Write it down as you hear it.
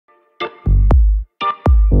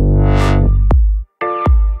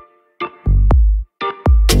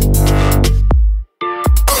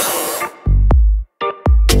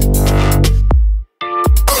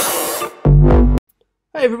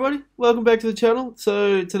Hey everybody, welcome back to the channel.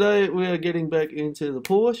 So today we are getting back into the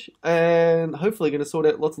Porsche and hopefully going to sort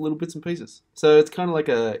out lots of little bits and pieces. So it's kind of like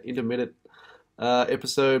a intermittent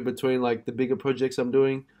episode between like the bigger projects I'm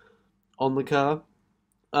doing on the car.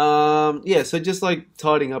 Yeah, so just like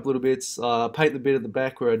tidying up little bits, paint the bit at the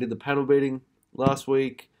back where I did the panel beating last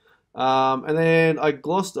week. And then I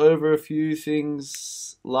glossed over a few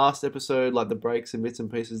things last episode, like the brakes and bits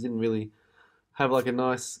and pieces. Didn't really have like a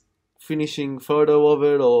nice finishing photo of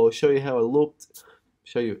it or show you how it looked.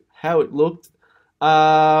 So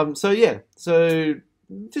yeah, so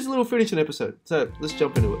just a little finishing episode. So let's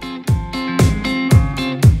jump into it.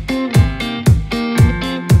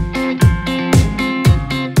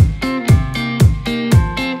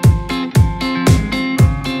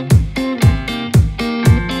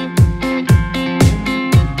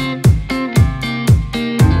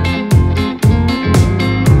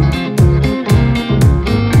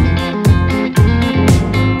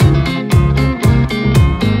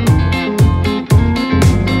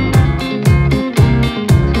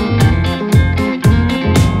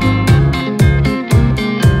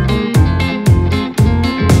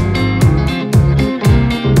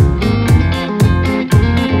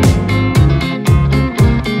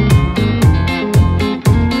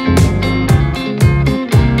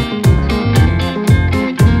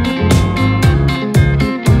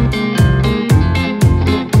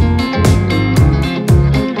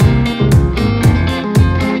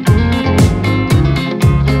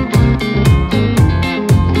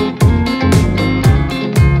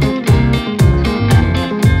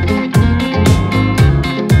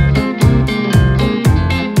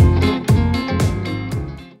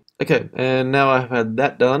 Okay, and now I've had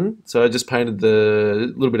that done, so I just painted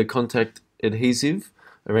the little bit of contact adhesive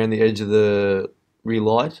around the edge of the rear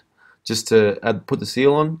light, just to put the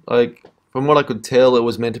seal on. Like, from what I could tell, it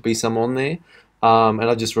was meant to be some on there, and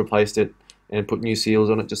I just replaced it and put new seals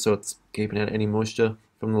on it just so it's keeping out any moisture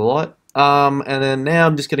from the light. And then now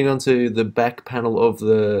I'm just getting onto the back panel of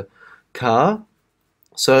the car.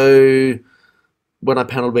 So when I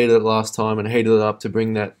panel beat it last time and heated it up to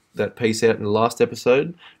bring that piece out in the last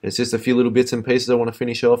episode, it's just a few little bits and pieces I want to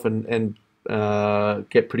finish off and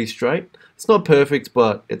get pretty straight. It's not perfect,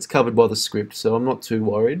 but it's covered by the script, so I'm not too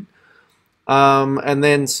worried. And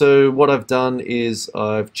then so what I've done is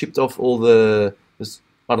I've chipped off all I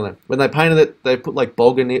don't know, when they painted it, they put like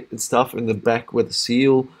bog in it and stuff in the back where the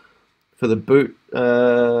seal for the boot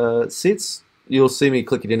sits. You'll see me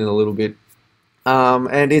click it in a little bit.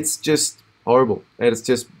 And it's just horrible, and it's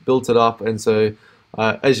just built it up, and so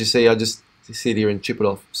as you see, I just sit here and chip it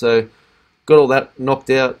off. So got all that knocked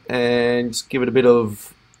out and just give it a bit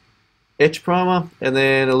of etch primer and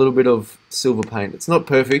then a little bit of silver paint. It's not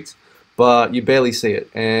perfect, but you barely see it,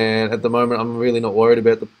 and at the moment I'm really not worried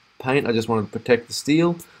about the paint. I just want to protect the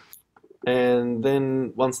steel, and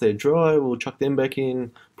then once they're dry we'll chuck them back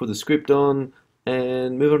in, put the script on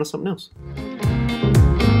and move on to something else.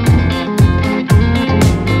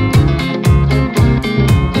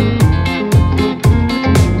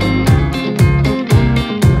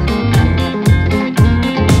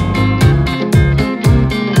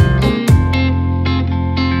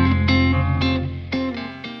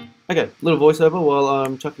 Okay, little voiceover while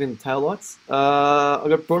I'm chucking in the taillights. It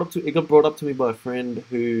got brought up to me by a friend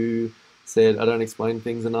who said I don't explain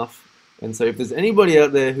things enough, and so if there's anybody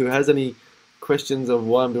out there who has any questions of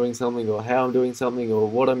why I'm doing something or how I'm doing something or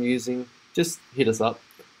what I'm using, just hit us up.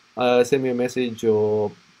 Send me a message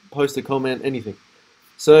or post a comment, anything.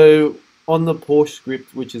 So on the Porsche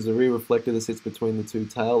script, which is a rear reflector that sits between the two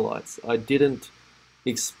taillights, I didn't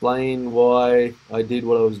explain why I did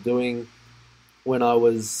what I was doing when I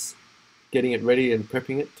was getting it ready and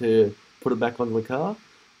prepping it to put it back on the car.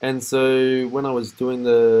 And so when I was doing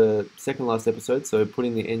the second last episode, so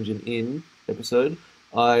putting the engine in episode,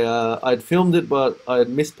 I'd filmed it, but I had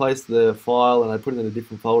misplaced the file and I put it in a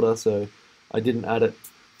different folder, so I didn't add it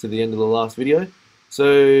to the end of the last video.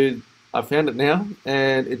 So I found it now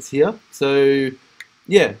and it's here. So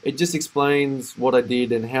yeah, it just explains what I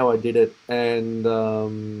did and how I did it,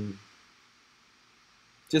 and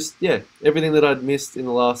just, yeah, everything that I'd missed in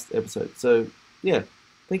the last episode. So, yeah,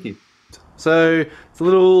 thank you. So, it's a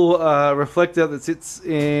little reflector that sits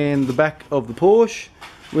in the back of the Porsche,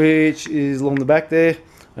 which is along the back there.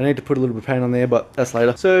 I need to put a little bit of paint on there, but that's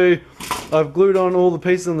later. So, I've glued on all the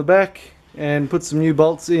pieces on the back and put some new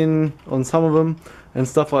bolts in on some of them and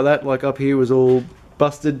stuff like that. Like up here was all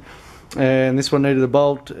busted, and this one needed a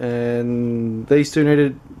bolt, and these two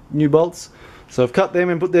needed new bolts. So I've cut them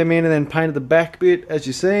and put them in and then painted the back bit as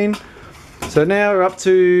you've seen. So now we're up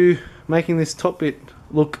to making this top bit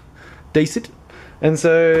look decent. And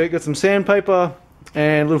so got some sandpaper,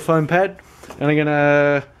 and a little foam pad, and I'm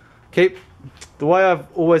gonna keep, the way I've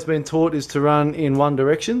always been taught is to run in one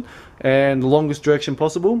direction and the longest direction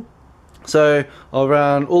possible. So I'll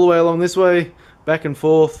run all the way along this way, back and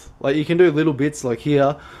forth. Like, you can do little bits like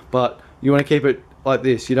here, but you want to keep it like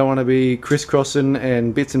this. You don't want to be crisscrossing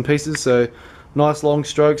and bits and pieces, so nice long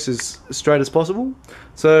strokes as straight as possible.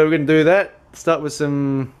 So we're going to do that. Start with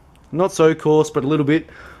some, not so coarse, but a little bit.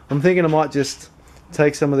 I'm thinking I might just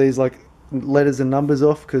take some of these like letters and numbers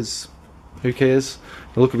off, because who cares?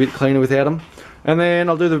 It'll look a bit cleaner without them. And then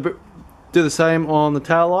I'll do the same on the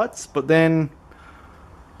tail lights, but then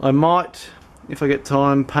I might, if I get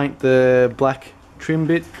time, paint the black trim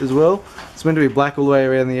bit as well. It's meant to be black all the way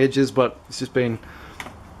around the edges, but it's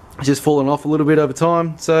just fallen off a little bit over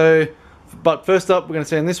time. So, but first up, we're going to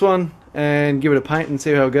sand this one and give it a paint and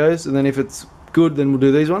see how it goes, and then if it's good, then we'll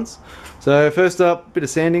do these ones. So first up, a bit of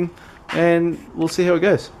sanding, and we'll see how it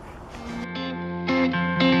goes.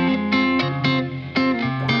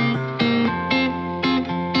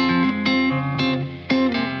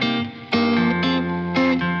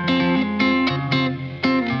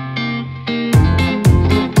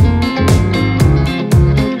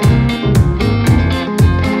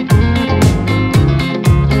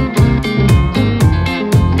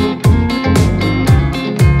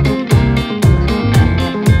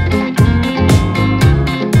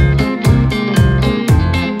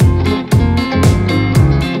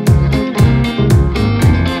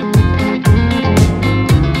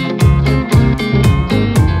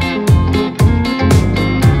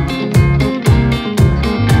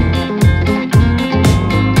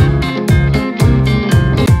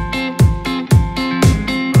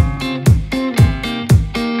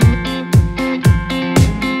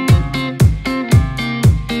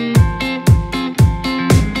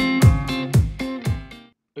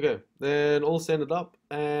 Okay, then all sanded up,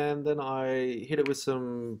 and then I hit it with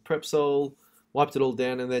some Prepsol, wiped it all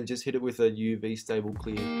down, and then just hit it with a UV stable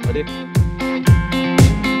clear. I did.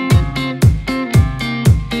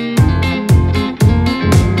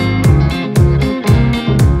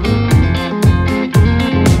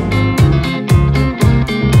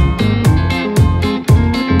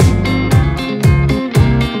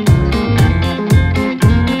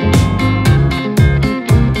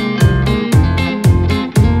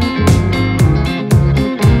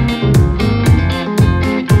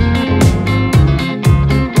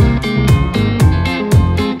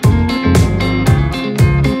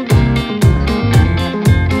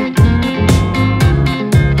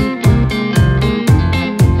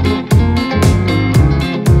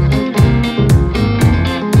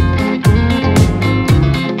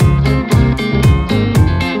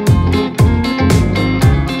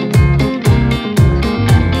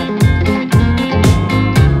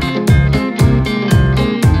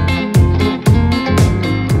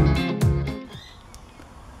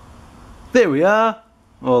 There we are.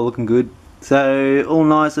 Oh, looking good. So all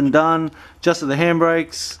nice and done. Adjusted the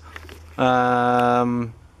handbrakes.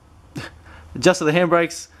 Adjusted the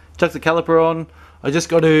handbrakes. Chucked the caliper on. I just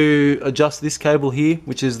got to adjust this cable here,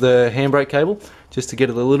 which is the handbrake cable, just to get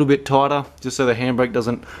it a little bit tighter, just so the handbrake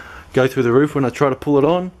doesn't go through the roof when I try to pull it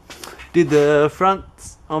on. Did the front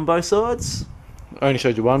on both sides. I only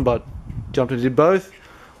showed you one, but jumped and did both.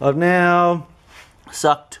 I've now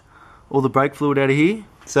sucked all the brake fluid out of here.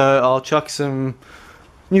 So I'll chuck some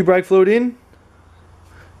new brake fluid in,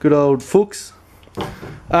 good old Fuchs,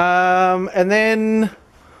 and then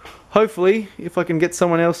hopefully if I can get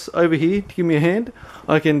someone else over here to give me a hand,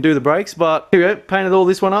 I can do the brakes. But here we go, painted all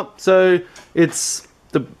this one up, so it's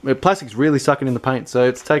the plastic's really sucking in the paint, so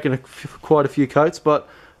it's taken quite a few coats, but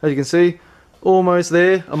as you can see, almost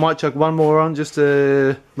there. I might chuck one more on just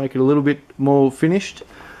to make it a little bit more finished.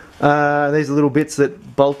 These are little bits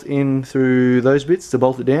that bolt in through those bits to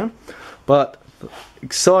bolt it down. But the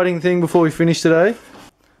exciting thing before we finish today,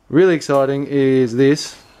 really exciting, is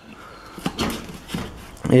this.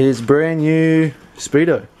 It is brand new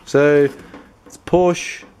Speedo. So it's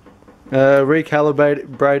Porsche,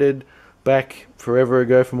 recalibrated back forever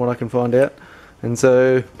ago from what I can find out. And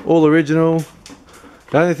so all original.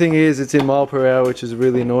 The only thing is it's in mile per hour, which is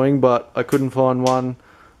really annoying, but I couldn't find one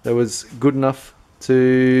that was good enough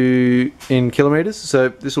in kilometers, so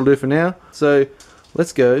this will do for now. So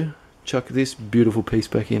let's go chuck this beautiful piece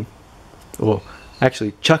back in, or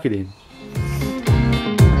actually chuck it in.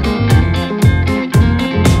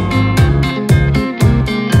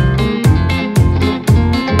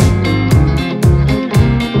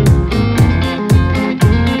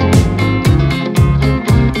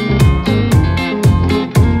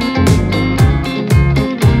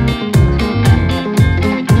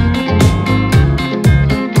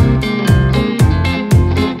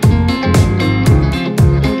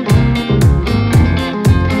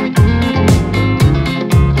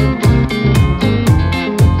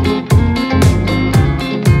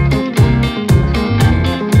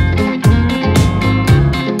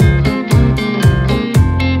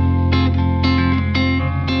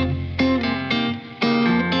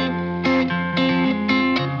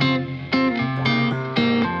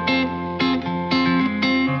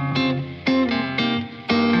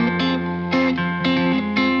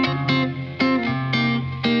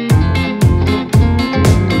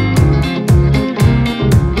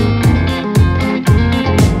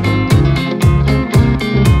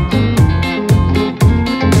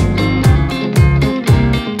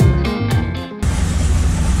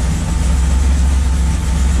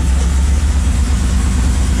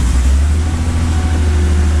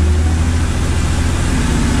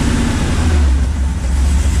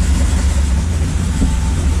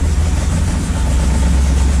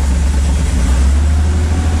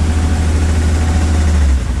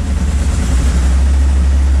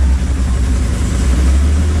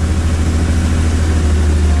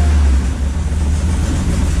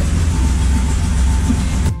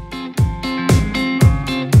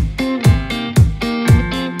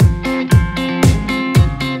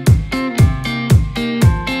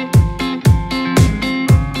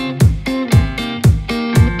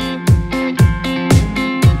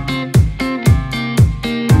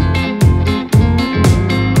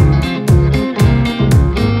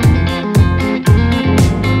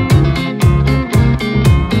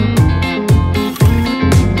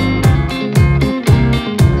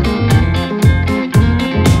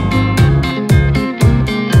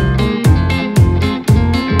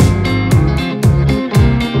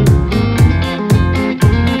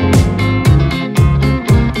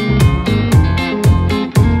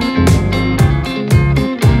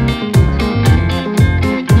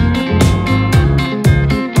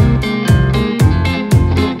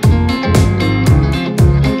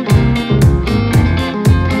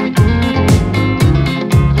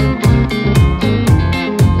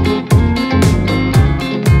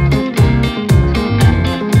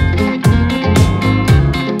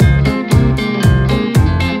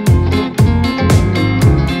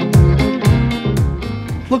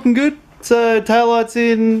 looking good. So taillight's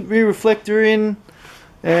in, rear reflector in,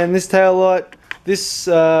 and this tail light, this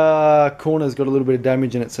corner's got a little bit of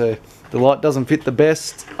damage in it, so the light doesn't fit the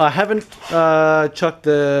best. I haven't chucked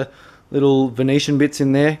the little Venetian bits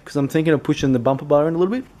in there because I'm thinking of pushing the bumper bar in a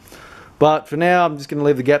little bit. But for now, I'm just going to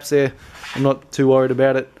leave the gaps there. I'm not too worried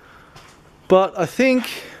about it. But I think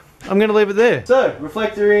I'm going to leave it there. So,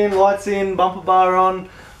 reflector in, lights in, bumper bar on,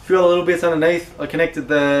 a few other little bits underneath. I connected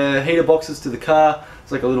the heater boxes to the car.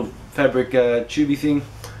 It's like a little fabric tubey thing.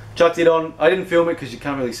 Chucked it on. I didn't film it because you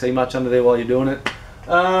can't really see much under there while you're doing it.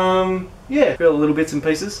 Yeah, a few other little bits and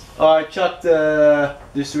pieces. I chucked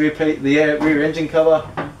this rear engine cover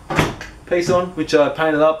piece on, which I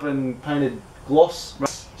painted up and painted gloss.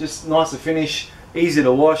 Just nicer finish, easy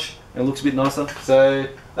to wash, and looks a bit nicer. So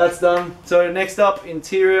that's done. So next up,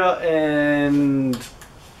 interior and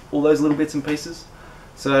all those little bits and pieces.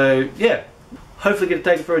 So yeah, hopefully get to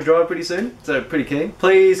take it for a drive pretty soon. So pretty keen.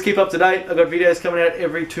 Please keep up to date. I've got videos coming out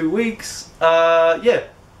every 2 weeks. Yeah,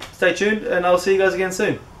 stay tuned and I'll see you guys again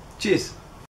soon. Cheers.